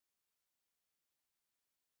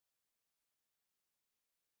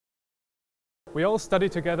We all study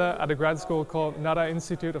together at a grad school called Nara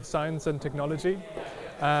Institute of Science and Technology,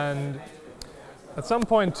 and at some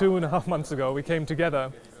point 2.5 months ago we came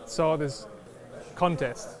together, saw this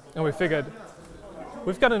contest, and we figured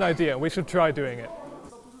we've got an idea, we should try doing it.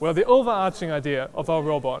 Well, the overarching idea of our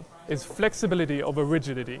robot is flexibility over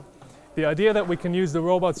rigidity. The idea that we can use the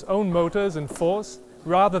robot's own motors and force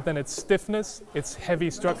rather than its stiffness, its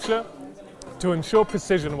heavy structure, to ensure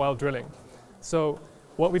precision while drilling. So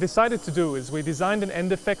what we decided to do is we designed an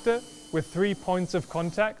end effector with 3 points of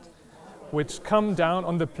contact which come down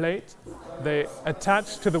on the plate. They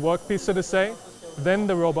attach to the workpiece, so to say. Then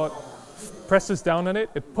the robot presses down on it,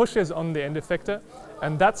 it pushes on the end effector,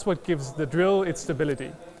 and that's what gives the drill its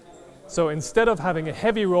stability. So instead of having a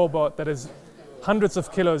heavy robot that is hundreds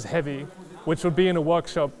of kilos heavy, which would be in a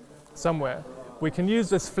workshop somewhere, we can use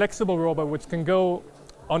this flexible robot which can go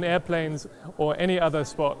on airplanes or any other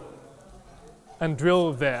spot and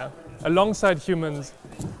drill there, alongside humans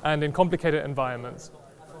and in complicated environments.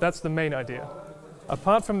 That's the main idea.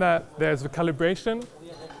 Apart from that, there's the calibration.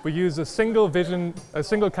 We use a single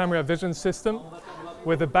camera vision system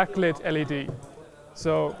with a backlit LED.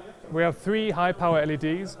 So we have 3 high power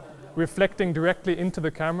LEDs reflecting directly into the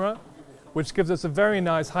camera, which gives us a very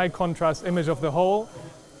nice high contrast image of the whole,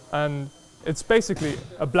 and it's basically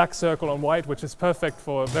a black circle on white, which is perfect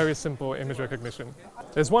for very simple image recognition.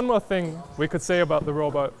 There's one more thing we could say about the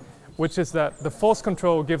robot, which is that the force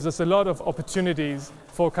control gives us a lot of opportunities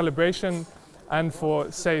for calibration and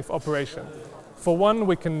for safe operation. For one,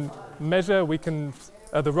 we can measure,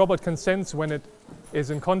 the robot can sense when it is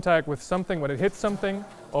in contact with something, when it hits something,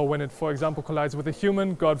 or when it, for example, collides with a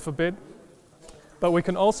human, God forbid. But we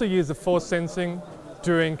can also use the force sensing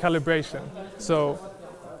during calibration. So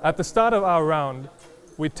at the start of our round,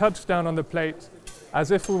 we touched down on the plate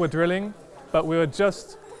as if we were drilling, but we were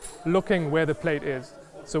just looking where the plate is.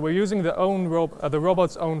 So we're using the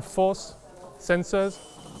robot's own force sensors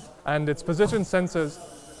and its position sensors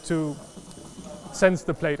to sense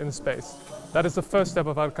the plate in space. That is the first step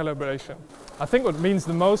of our calibration. I think what means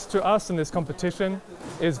the most to us in this competition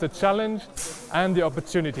is the challenge and the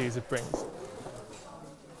opportunities it brings.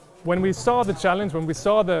 When we saw the challenge, when we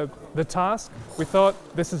saw the task, we thought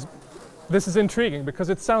this is intriguing because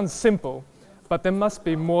it sounds simple, but there must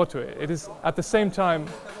be more to it. It is at the same time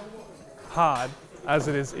hard as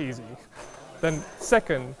it is easy. Then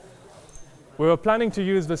second, we were planning to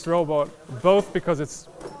use this robot both because it's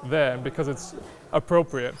there and because it's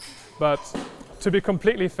appropriate, but to be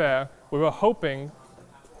completely fair, we were hoping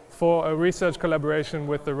for a research collaboration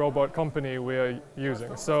with the robot company we are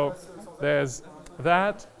using. So there's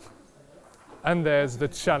that, and there's the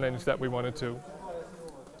challenge that we wanted to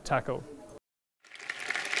tackle.